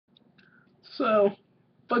So,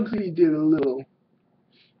 Bugsy did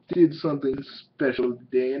something special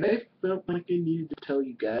today, and I felt like I needed to tell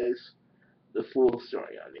you guys the full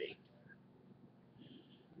story on it.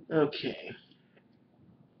 Okay,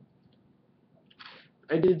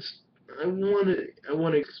 I did. I want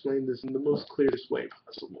to explain this in the most clearest way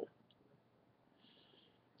possible.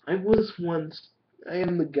 I was once. I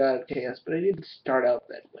am the god of chaos, but I didn't start out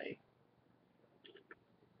that way.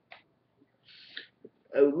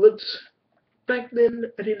 I looked back then.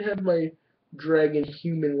 I didn't have my dragon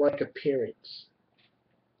human-like appearance.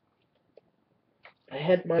 I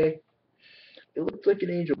had my. It looked like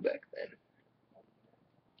an angel back then.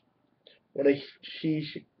 When I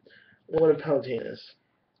she one of Palutina's.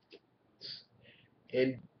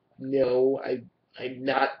 And no, I'm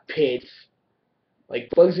not Pitts. Like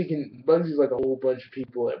Bugsy's like a whole bunch of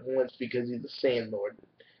people at once because he's a Sand Lord.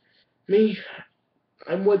 Me,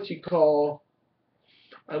 I'm what you call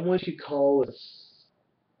a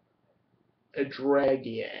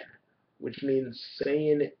Dragian, which means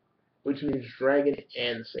Saiyan, which means dragon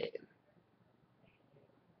and Saiyan.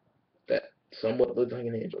 That somewhat looks like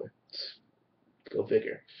an angel. Go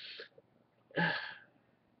figure.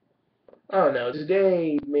 Oh no,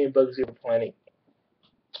 today me and Bugsy were planning.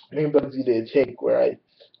 Me and Bugsy did a take where I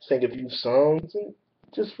sang a few songs and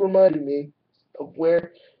just reminded me of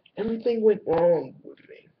where everything went wrong with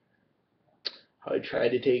me. How I tried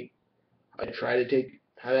to take, how I tried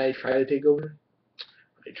to take over.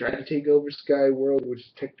 I tried to take over Sky World, which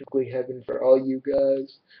is technically heaven for all you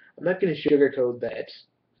guys. I'm not gonna sugarcoat that.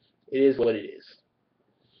 It is what it is.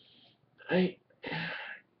 I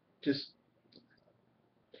just,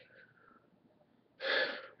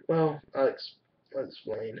 well, I'll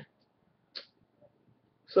explain.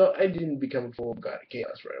 So I didn't become a full god of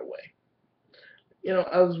chaos right away. You know,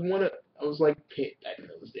 I was like Pit back in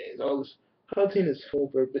those days. I was Palutina's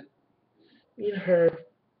helper, but me and her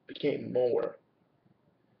became more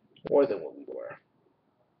than what we were.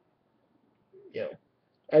 You know,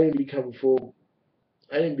 I didn't become a full,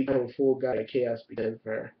 I didn't become a full god of chaos because of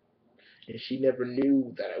her, and she never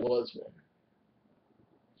knew that I was one.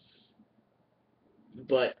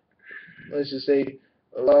 But let's just say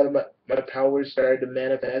a lot of my powers started to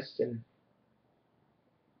manifest, and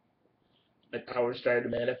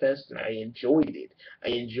I enjoyed it. I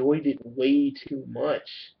enjoyed it way too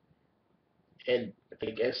much, and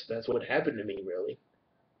I guess that's what happened to me, really.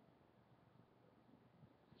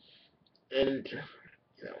 And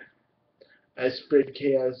you know, I spread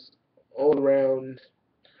chaos all around,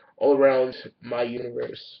 all around my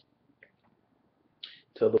universe,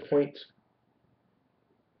 to the point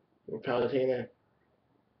where Palutena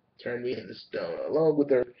turned me into stone, along with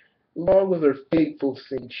her faithful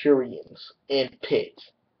centurions and Pit.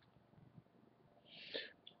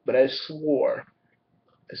 But I swore,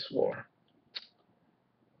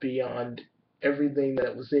 beyond everything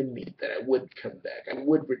that was in me, that I would come back. I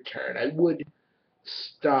would return.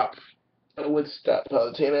 Stop. I would stop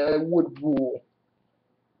Palutena. I would rule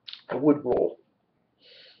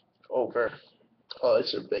over all I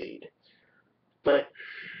surveyed. But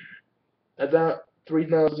about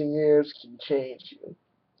 3,000 years can change you in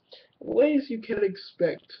ways you can't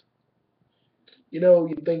expect. You know,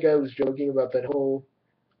 you'd think I was joking about that whole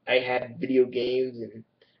I had video games and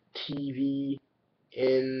TV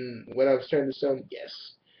in when I was turned to stone.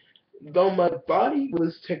 Yes, though my body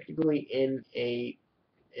was technically in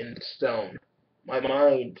stone, my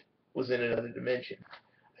mind was in another dimension.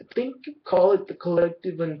 I think you call it the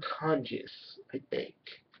collective unconscious. I think.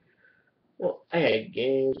 Well, I had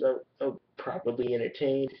games. I was properly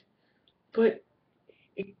entertained, but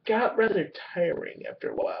it got rather tiring after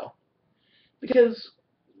a while because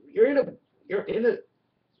you're in a you're in a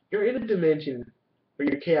you're in a dimension where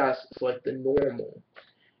your chaos is like the normal.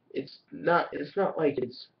 It's not like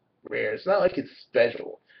it's rare. It's not like it's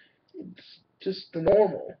special. It's just the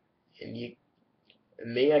normal. And you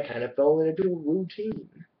and me, I kind of fell into a routine.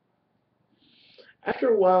 After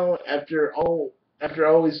a while, after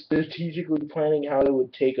always strategically planning how it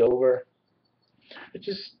would take over, I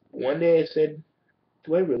just one day I said,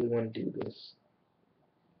 "Do I really want to do this?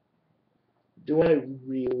 Do I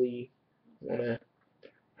really want to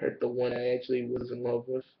hurt the one I actually was in love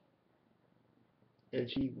with?"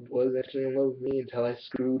 And she was actually in love with me until I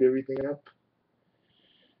screwed everything up.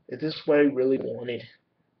 Is this what I really wanted?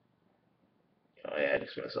 I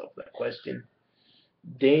asked myself that question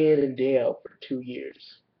day in and day out for 2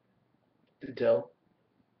 years until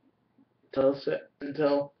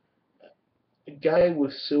until a guy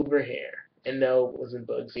with silver hair, and no, it wasn't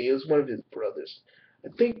Bugsy. It was one of his brothers. I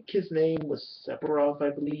think his name was Sephiroth, I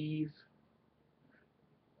believe.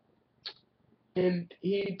 And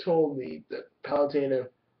he told me that Palutena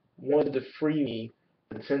wanted to free me,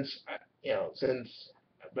 but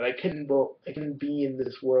but I couldn't be in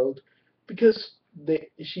this world because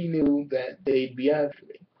she knew that they'd be after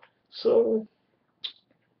me. So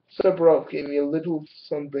Sephiroth gave me a little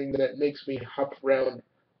something that makes me hop around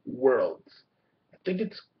worlds. I think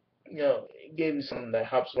it gave me something that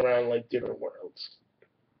hops around like different worlds.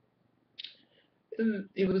 And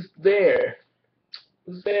it was there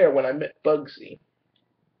when I met Bugsy,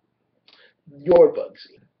 your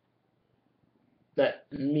Bugsy, not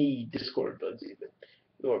me, Discord Bugsy, but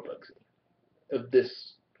your Bugsy of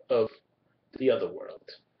of the other world.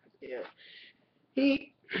 Yeah,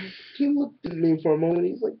 he he looked at me for a moment.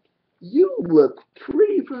 He's like, "You look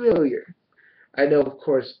pretty familiar." I know, of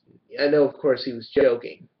course, he was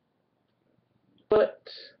joking, but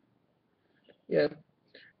yeah.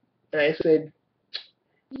 And I said,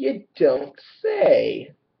 "You don't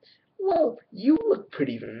say." Well, you look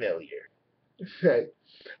pretty familiar. I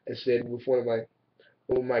said with one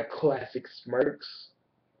of my classic smirks,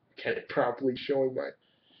 kind of properly showing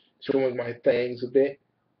my fangs a bit.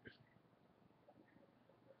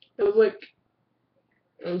 It was like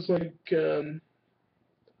it was like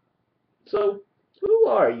so who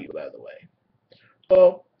are you, by the way?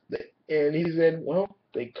 Oh, and he said, well,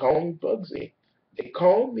 they call me Bugsy. They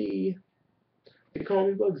call me they call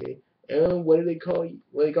me Bugsy. And what do they call you?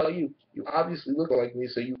 What do they call you? You obviously look like me,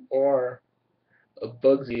 so you are a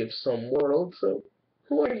Bugsy of some world. So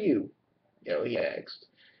who are you? He asked.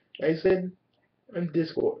 I said, I'm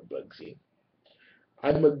Discord Bugsy.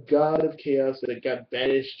 I'm a god of chaos that got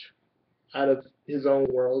banished out of his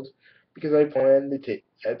own world because I planned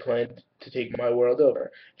to take my world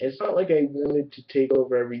over. And it's not like I wanted to take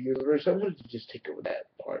over every universe. I wanted to just take over that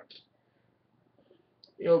part.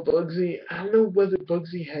 Bugsy. I don't know whether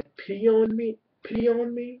Bugsy had pity on me,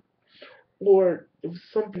 or it was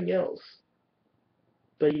something else.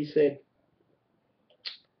 But he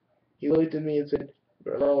looked at me and said,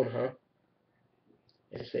 "You're alone, huh?"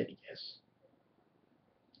 I said yes.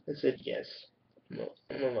 I said yes.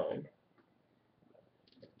 I'm alone.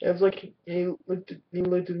 And it's like he looked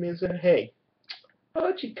at me and said, "Hey, how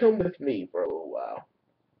about you come with me for a little while?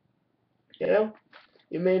 You know,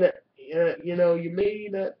 you may not, you may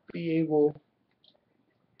not be able,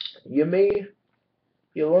 you may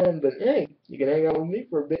be alone, but hey, you can hang out with me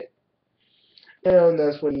for a bit." And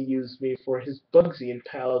that's when he used me for his Bugsy and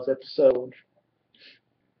Pals episode.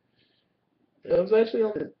 It was actually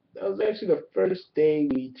that was actually the first day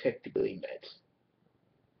we technically met.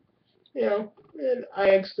 And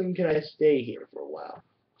I asked him, "Can I stay here for a while?"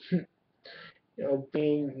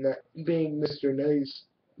 Being Mr. Nice,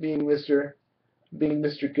 being Mr. being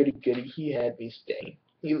Mr. Goody Goody, he had me stay.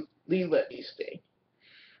 He let me stay.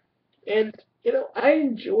 And, I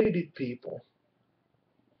enjoyed it, people.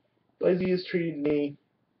 Buzzy has treated me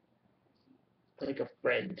like a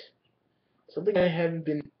friend. Something I haven't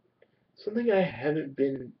been something I haven't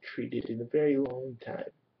been treated in a very long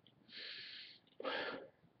time.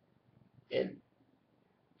 And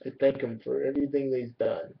I thank him for everything that he's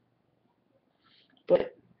done.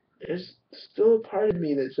 But there's still a part of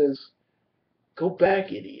me that says, go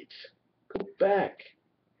back, idiots. Go back.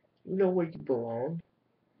 You know where you belong.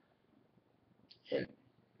 And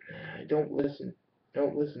I don't listen.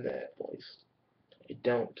 Don't listen to that voice. I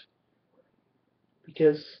don't.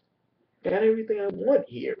 Because I got everything I want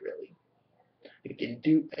here, really. I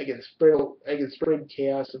can spread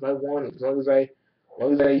chaos if I want, as long as I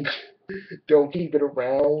don't keep it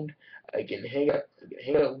around. I can hang out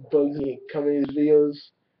with Bugsy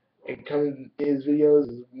and come in his videos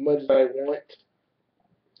as much as I want.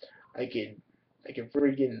 I can, I can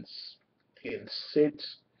freaking, I can sit,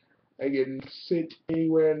 I can sit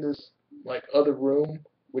anywhere in this, like, other room,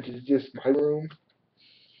 which is just my room.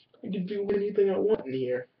 I can do anything I want in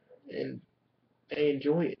here, and I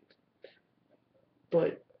enjoy it.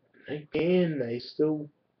 But, again, I still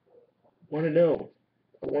want to know.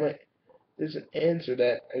 There's an answer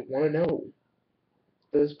that I want to know.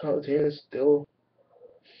 Does Palutena still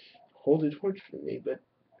hold the torch for me? But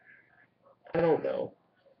I don't know.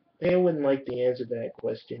 I wouldn't like the answer to that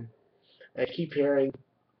question. I keep hearing,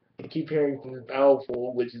 I keep hearing from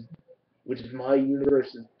Bowful, which is my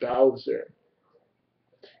universe's Bowser.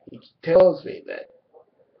 He tells me that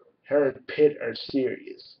her and Pit are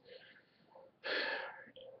serious.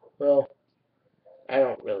 Well, I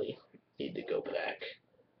don't really need to go back.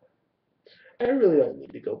 I really don't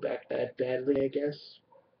need to go back that badly, I guess.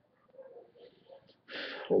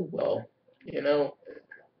 Oh well, you know,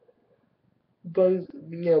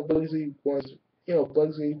 Bugsy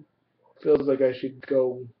feels like I should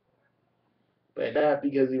go, But not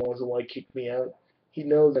because he wants to like kick me out. He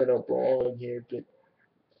knows I don't belong here, but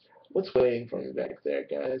what's waiting for me back there,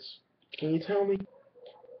 guys? Can you tell me?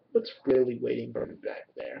 What's really waiting for me back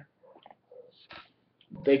there?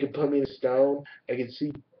 They could put me in stone. I could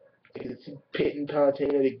see Pit and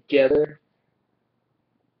Palutena together.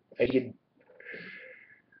 I could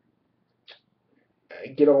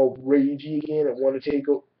get all ragey again and want to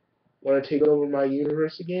take over my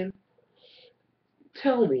universe again.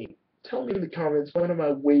 Tell me in the comments, what am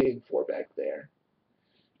I waiting for back there?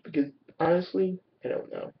 Because honestly, I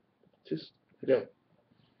don't know. Just I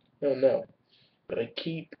don't know. But I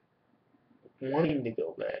keep wanting to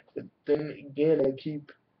go back. But then again, I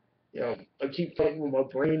keep fighting with my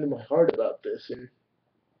brain and my heart about this, and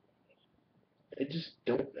I just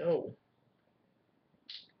don't know.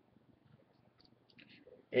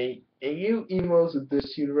 And you emos of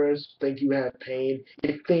this universe think you have pain.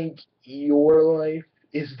 You think your life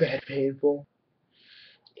is that painful.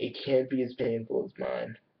 It can't be as painful as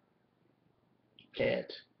mine. It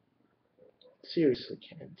can't. Seriously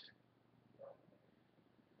can't.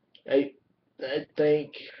 I I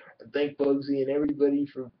thank Bugsy and everybody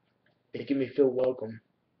for making me feel welcome.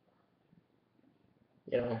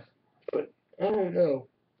 You know. But I don't know.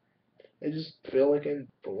 I just feel like I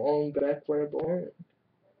belong back where I belong.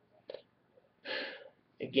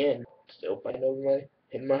 Again, still fighting over my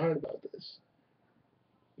in my heart about this.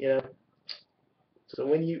 You know.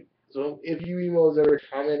 So if you emos ever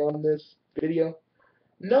comment on this video,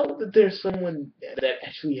 know that there's someone that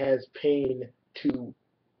actually has pain to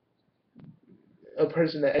a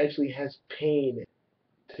person that actually has pain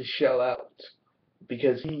to shell out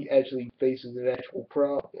because he actually faces an actual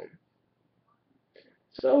problem.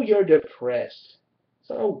 So you're depressed.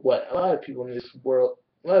 So what? A lot of people in this world,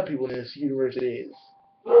 a lot of people in this universe it is.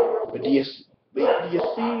 But do you see?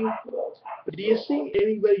 But do you see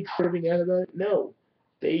anybody tripping out about it? No.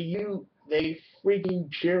 They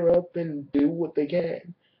freaking cheer up and do what they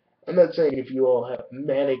can. I'm not saying if you all have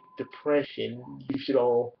manic depression, you should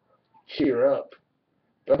all cheer up.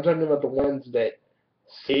 But I'm talking about the ones that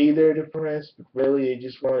say they're depressed, but really they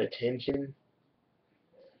just want attention.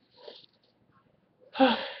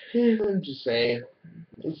 I'm just saying.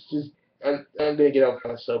 It's just I'm gonna get off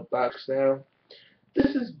my soapbox now.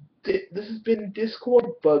 This is this has been Discord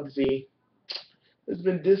Bugsy. This has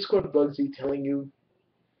been Discord Bugsy telling you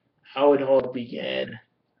how it all began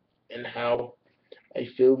and how I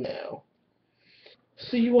feel now.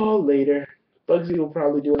 See you all later. Bugsy will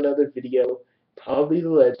probably do another video, probably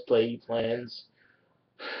the Let's Play he plans.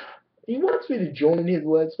 He wants me to join his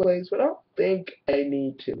Let's Plays, but I don't think I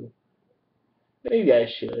need to. Maybe I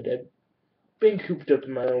should. I've been cooped up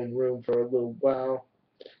in my own room for a little while.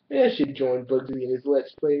 Maybe I should join Bugsy in his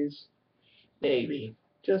Let's Plays. Maybe.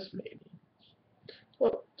 Just maybe.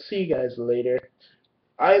 Well, see you guys later.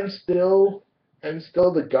 I'm still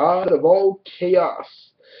the god of all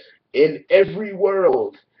chaos. In every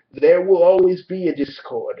world, there will always be a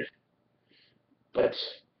Discord. But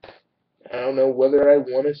I don't know whether I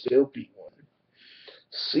want to still be one.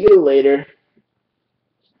 See you later.